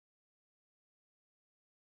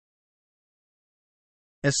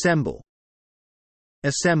Assemble.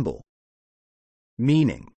 Assemble.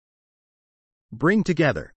 Meaning: bring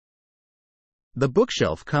together. The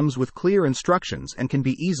bookshelf comes with clear instructions and can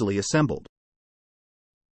be easily assembled.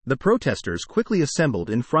 The protesters quickly assembled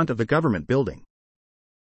in front of the government building.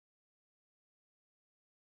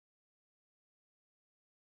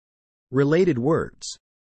 Related words: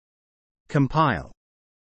 compile,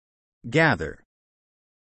 gather,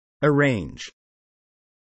 arrange,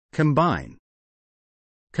 combine,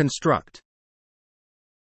 construct,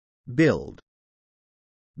 build,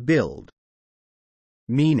 build.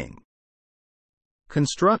 Meaning: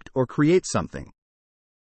 construct or create something.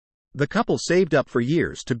 The couple saved up for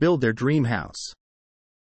years to build their dream house.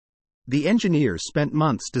 The engineers spent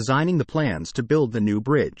months designing the plans to build the new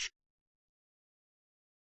bridge.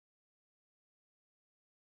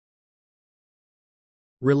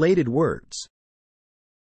 Related words: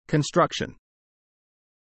 construction,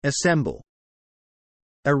 assemble,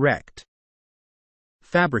 erect,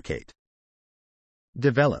 fabricate,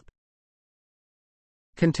 develop,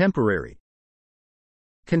 contemporary,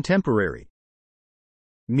 contemporary.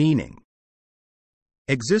 Meaning: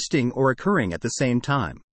 existing or occurring at the same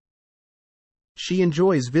time. She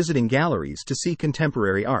enjoys visiting galleries to see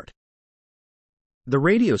contemporary art. The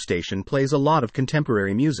radio station plays a lot of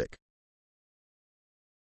contemporary music.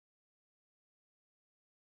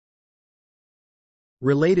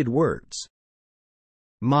 Related words: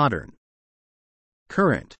 modern,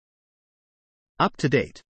 current,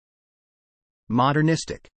 up-to-date,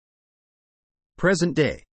 modernistic, present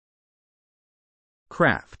day,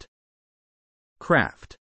 craft,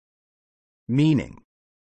 craft. Meaning: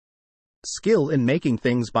 skill in making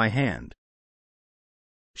things by hand.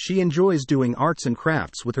 She enjoys doing arts and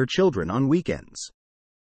crafts with her children on weekends.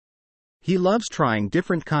 He loves trying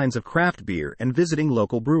different kinds of craft beer and visiting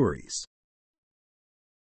local breweries.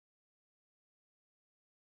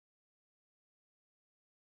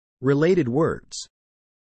 Related words: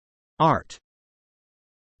 art,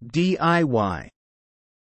 DIY,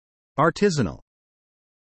 artisanal,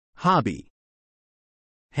 hobby,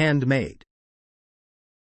 handmade,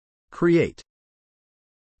 create,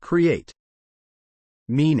 create.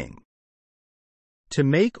 Meaning: to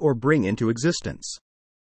make or bring into existence.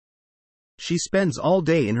 She spends all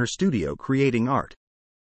day in her studio creating art.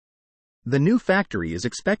 The new factory is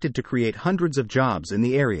expected to create hundreds of jobs in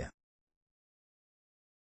the area.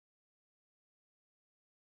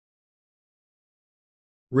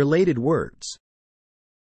 Related words: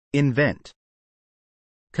 invent,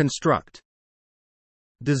 construct,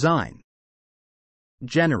 design,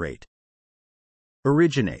 generate,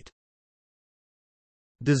 originate,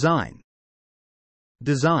 design,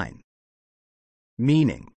 design.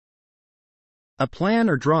 Meaning: a plan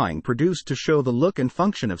or drawing produced to show the look and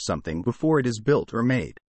function of something before it is built or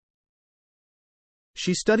made.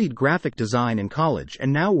 She studied graphic design in college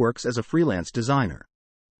and now works as a freelance designer.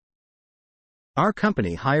 Our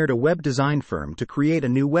company hired a web design firm to create a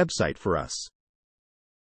new website for us.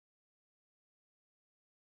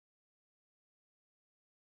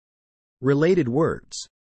 Related words: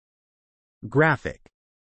 graphic,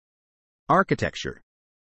 architecture,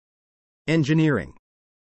 engineering,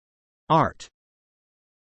 art,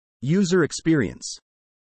 user experience,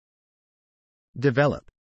 develop,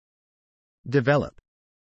 develop.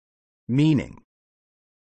 Meaning: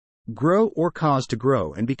 grow or cause to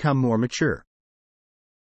grow and become more mature.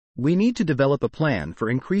 We need to develop a plan for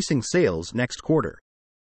increasing sales next quarter.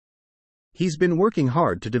 He's been working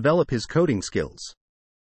hard to develop his coding skills.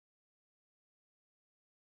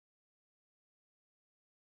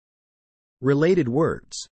 Related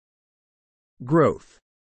words: growth,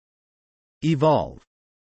 evolve,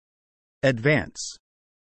 advance,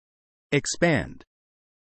 expand,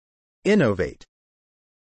 innovate,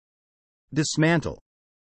 dismantle,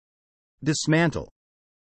 dismantle.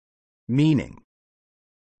 Meaning: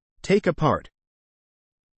 take apart.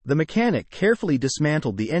 The mechanic carefully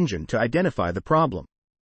dismantled the engine to identify the problem.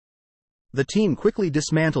 The team quickly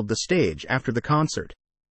dismantled the stage after the concert.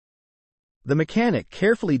 The mechanic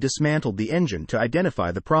carefully dismantled the engine to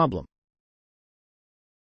identify the problem.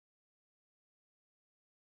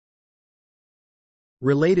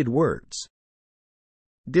 Related words: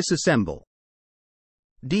 disassemble,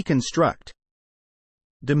 deconstruct,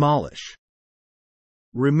 demolish,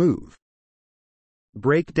 remove,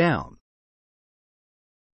 break down,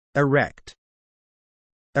 erect,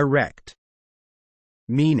 erect.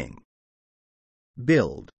 Meaning: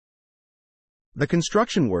 build. The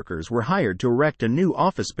construction workers were hired to erect a new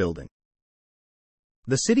office building.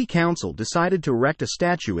 The city council decided to erect a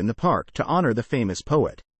statue in the park to honor the famous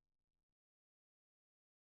poet.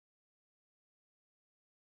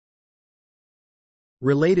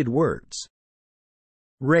 Related words.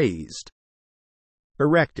 Raised,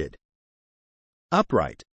 erected,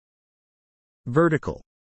 upright, vertical,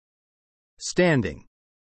 standing.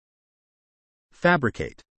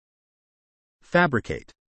 Fabricate.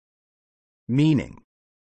 Fabricate. Meaning: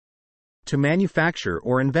 to manufacture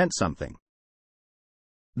or invent something.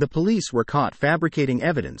 The police were caught fabricating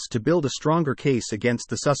evidence to build a stronger case against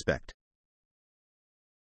the suspect.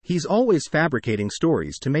 He's always fabricating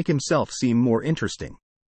stories to make himself seem more interesting.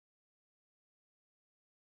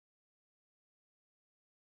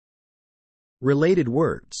 Related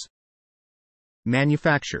words.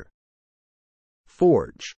 Manufacture,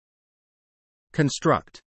 forge,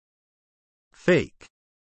 construct, fake,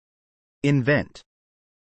 invent,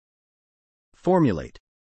 formulate,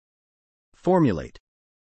 formulate.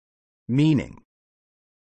 Meaning: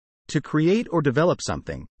 to create or develop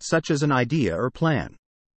something, such as an idea or plan.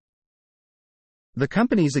 The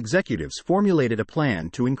company's executives formulated a plan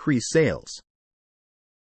to increase sales.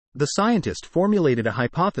 The scientist formulated a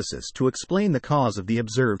hypothesis to explain the cause of the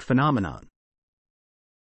observed phenomenon.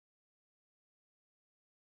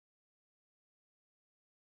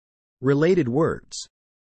 Related words.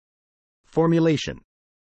 Formulation,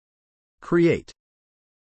 create,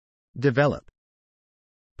 develop,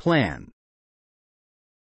 plan,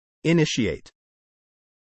 initiate,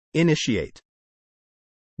 initiate.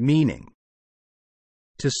 Meaning: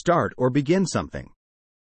 to start or begin something.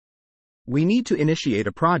 We need to initiate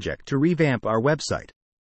a project to revamp our website.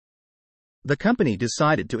 The company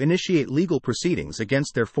decided to initiate legal proceedings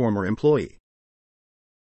against their former employee.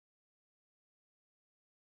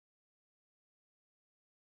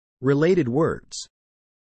 Related words.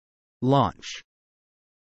 Launch,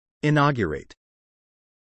 inaugurate,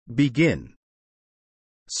 begin,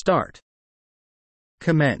 start,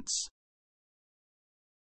 commence.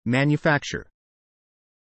 Manufacture,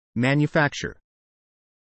 manufacture.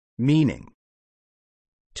 Meaning: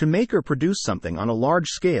 to make or produce something on a large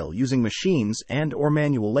scale using machines and/or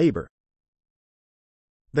manual labor.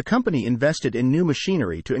 The company invested in new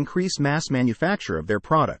machinery to increase mass manufacture of their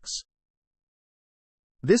products.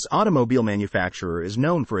 This automobile manufacturer is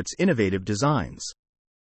known for its innovative designs.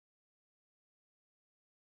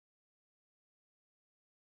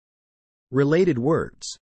 Related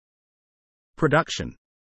words. Production,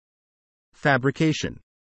 fabrication,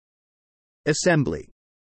 assembly,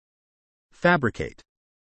 fabricate,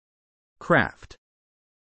 craft.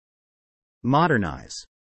 Modernize,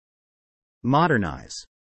 modernize.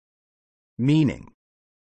 Meaning: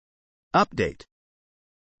 update.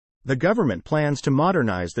 The government plans to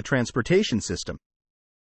modernize the transportation system.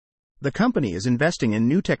 The company is investing in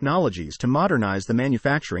new technologies to modernize the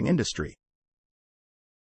manufacturing industry.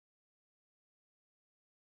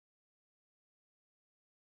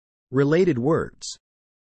 Related words.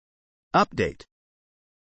 Update,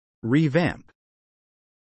 revamp,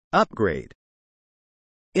 upgrade,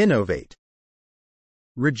 innovate,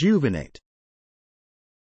 rejuvenate,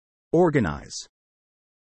 organize,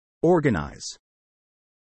 organize.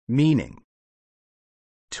 Meaning: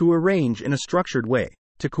 to arrange in a structured way,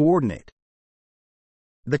 to coordinate.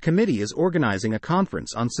 The committee is organizing a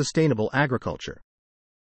conference on sustainable agriculture.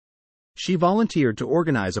 She volunteered to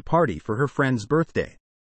organize a party for her friend's birthday.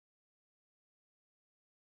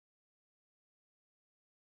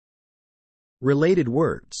 Related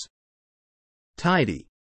words. Tidy,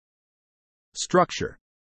 structure,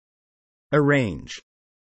 arrange,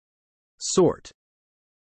 sort,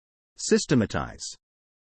 systematize,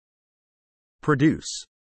 produce,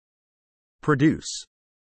 produce.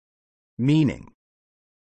 Meaning: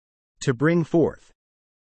 to bring forth.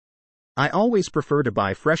 I always prefer to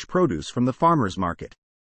buy fresh produce from the farmer's market.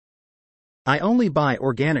 I only buy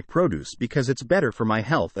organic produce because it's better for my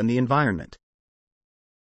health and the environment.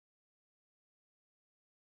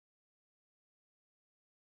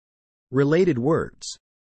 Related words.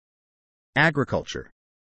 Agriculture,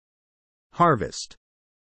 harvest,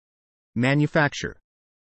 manufacture,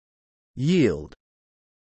 yield,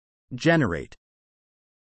 generate,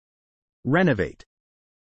 renovate,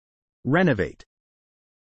 renovate.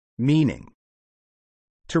 Meaning: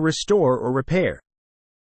 to restore or repair.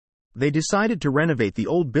 They decided to renovate the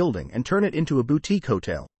old building and turn it into a boutique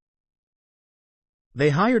hotel. They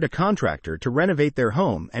hired a contractor to renovate their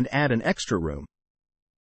home and add an extra room.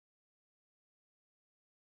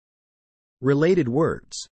 Related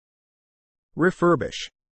words. Refurbish,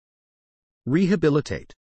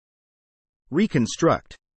 rehabilitate,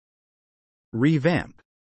 reconstruct, revamp,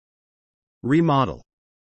 remodel,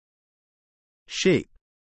 shape,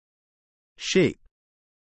 shape.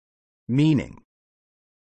 Meaning: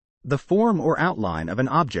 the form or outline of an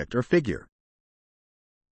object or figure.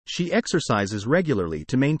 She exercises regularly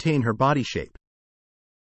to maintain her body shape.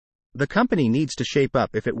 The company needs to shape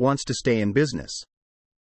up if it wants to stay in business.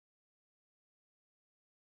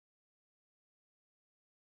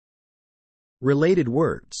 Related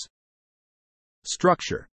words: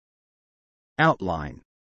 structure, outline,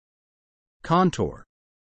 contour,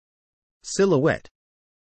 silhouette,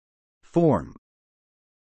 form,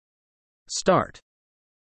 start,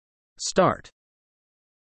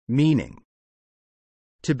 meaning,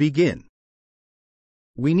 to begin.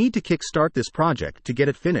 We need to kickstart this project to get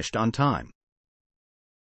it finished on time.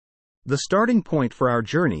 The starting point for our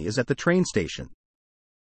journey is at the train station.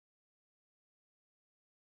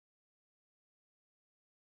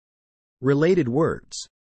 Related words: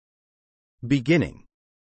 beginning,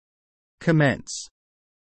 commence,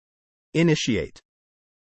 initiate,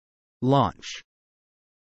 launch,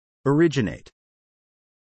 originate.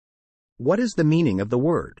 What is the meaning of the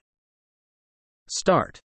word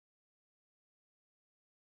start?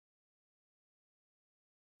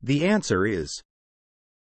 The answer is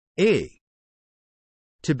A.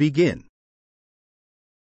 To begin.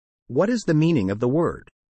 What is the meaning of the word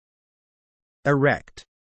erect?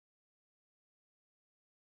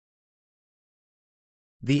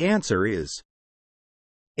 The answer is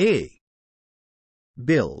A.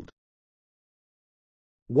 Build.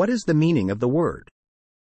 What is the meaning of the word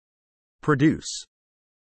produce?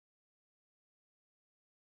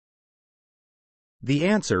 The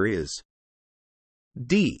answer is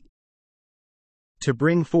D. To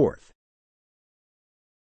bring forth.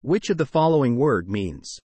 Which of the following word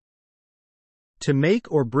means to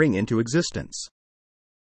make or bring into existence?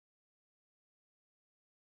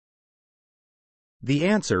 The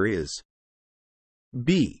answer is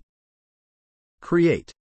B.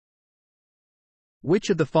 Create.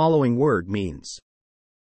 Which of the following word means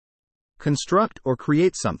construct or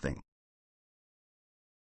create something?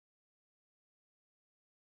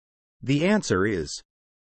 The answer is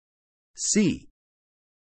C.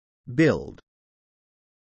 Build.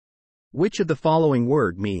 Which of the following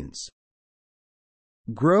word means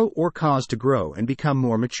grow or cause to grow and become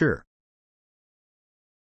more mature?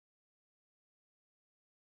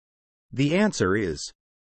 The answer is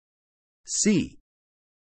C.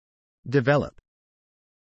 Develop.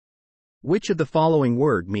 Which of the following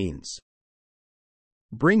word means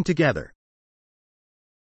bring together?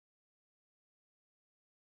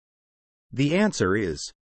 The answer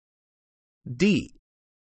is D.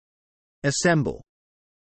 Assemble.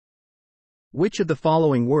 Which of the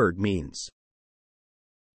following word means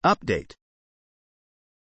update?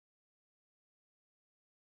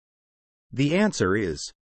 The answer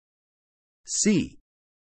is C.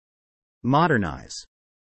 Modernize.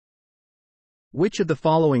 Which of the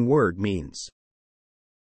following word means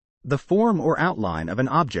the form or outline of an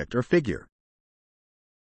object or figure?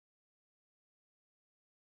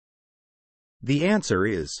 The answer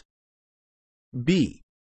is B.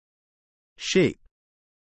 Shape.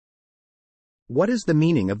 What is the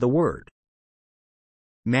meaning of the word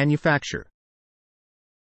manufacture?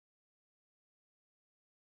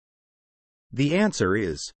 The answer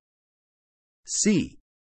is C.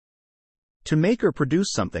 To make or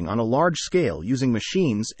produce something on a large scale using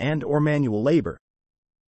machines and/or manual labor.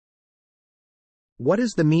 What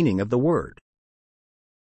is the meaning of the word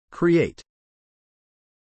create?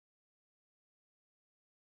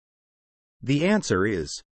 The answer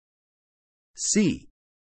is C.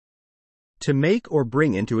 To make or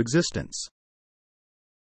bring into existence.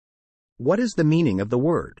 What is the meaning of the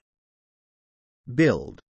word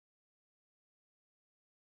build?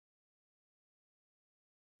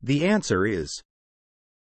 The answer is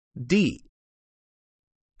D.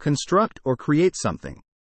 Construct or create something.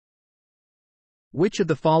 Which of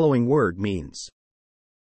the following word means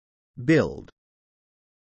build?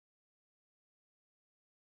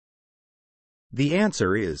 The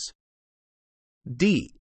answer is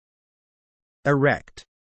D. Erect.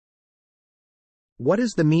 What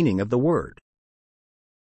is the meaning of the word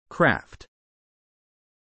craft?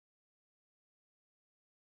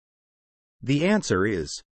 The answer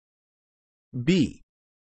is B.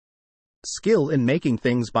 Skill in making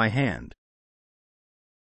things by hand.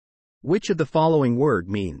 Which of the following word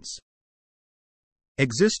means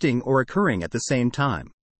existing or occurring at the same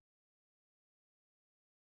time?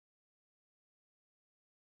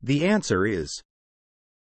 The answer is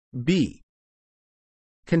B.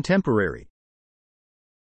 Contemporary.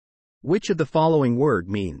 Which of the following word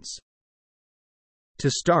means to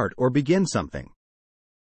start or begin something?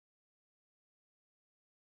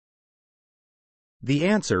 The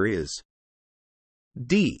answer is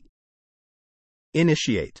D.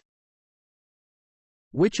 Initiate.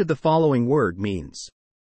 Which of the following word means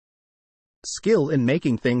Skill in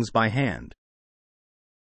making things by hand.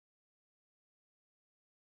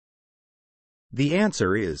 The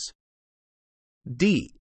answer is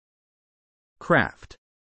D. Craft.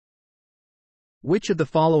 Which of the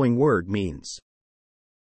following word means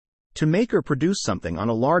to make or produce something on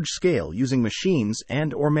a large scale using machines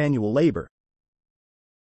and/or manual labor?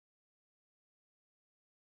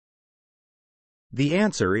 The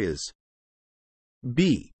answer is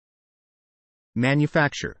B.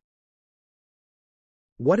 Manufacture.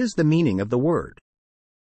 What is the meaning of the word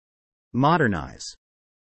modernize?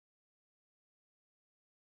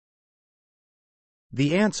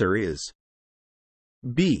 The answer is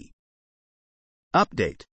B.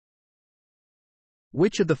 Update.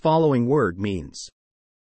 Which of the following word means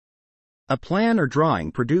a plan or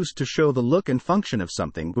drawing produced to show the look and function of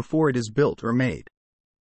something before it is built or made?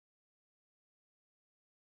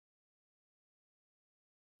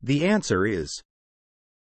 The answer is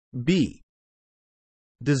B.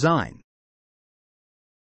 Design.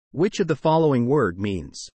 Which of the following word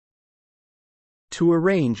means to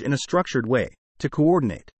arrange in a structured way, to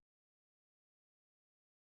coordinate?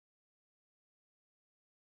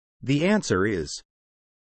 The answer is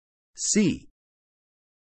C.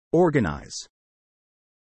 Organize.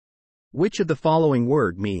 Which of the following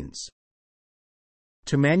word means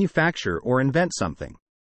to manufacture or invent something?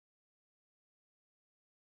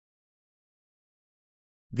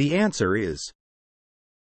 The answer is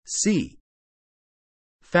C.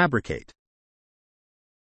 Fabricate.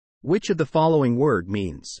 Which of the following word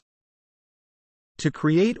means to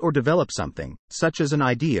create or develop something, such as an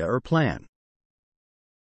idea or plan?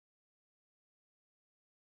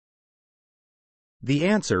 The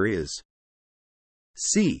answer is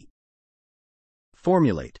C.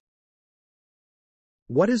 Formulate.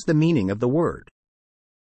 What is the meaning of the word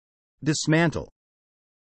dismantle?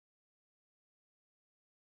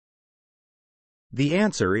 The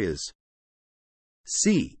answer is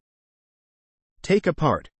C. Take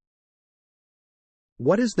apart.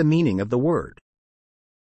 What is the meaning of the word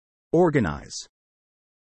organize?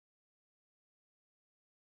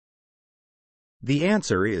 The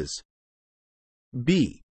answer is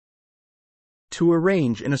B. To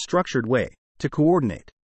arrange in a structured way, to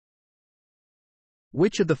coordinate.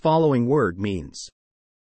 Which of the following word means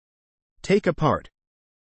take apart?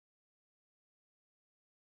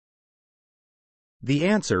 The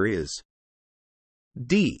answer is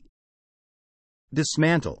D.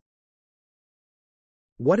 Dismantle.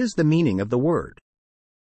 What is the meaning of the word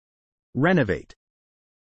renovate?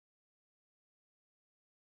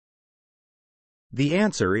 The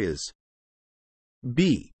answer is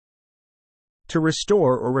B. To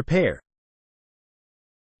restore or repair.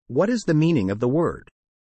 What is the meaning of the word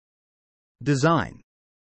design?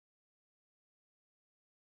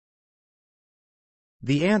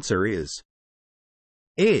 The answer is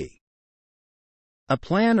A. A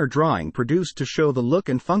plan or drawing produced to show the look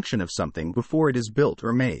and function of something before it is built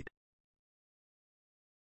or made.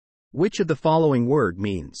 Which of the following word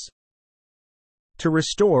means to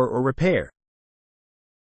restore or repair?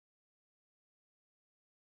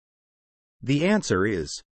 The answer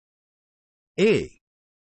is A.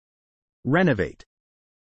 Renovate.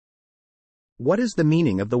 What is the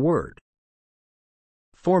meaning of the word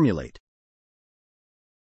formulate?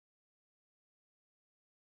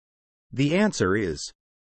 The answer is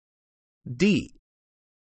D.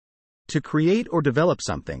 To create or develop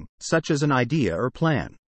something, such as an idea or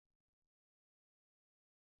plan.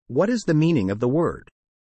 What is the meaning of the word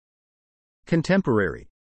contemporary?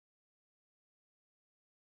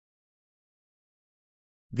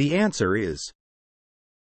 The answer is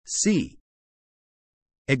C.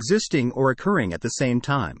 Existing or occurring at the same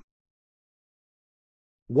time.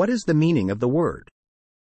 What is the meaning of the word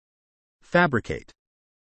fabricate?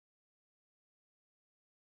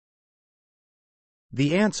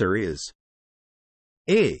 The answer is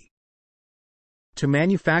A. To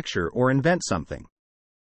manufacture or invent something.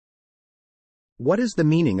 What is the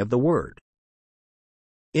meaning of the word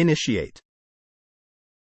initiate?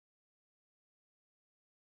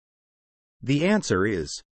 The answer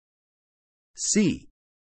is C.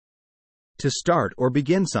 To start or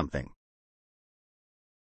begin something.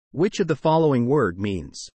 Which of the following word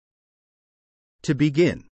means to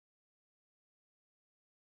begin?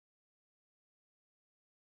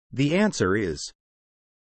 The answer is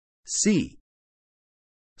C.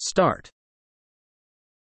 Start.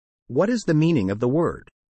 What is the meaning of the word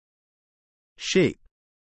shape?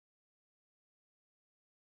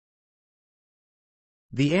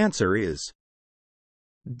 The answer is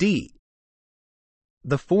D.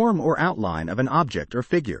 The form or outline of an object or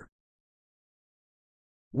figure.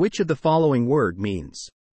 Which of the following word means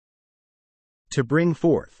To bring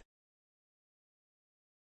forth.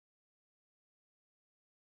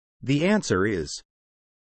 The answer is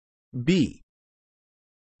B.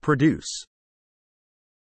 Produce.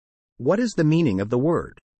 What is the meaning of the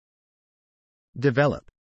word develop?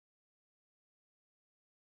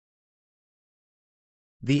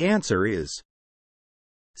 The answer is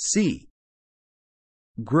C.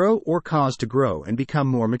 Grow or cause to grow and become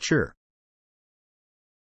more mature.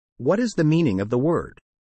 What is the meaning of the word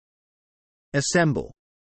assemble?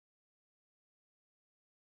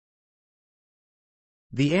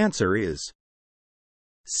 The answer is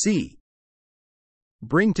C.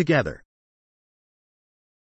 Bring together.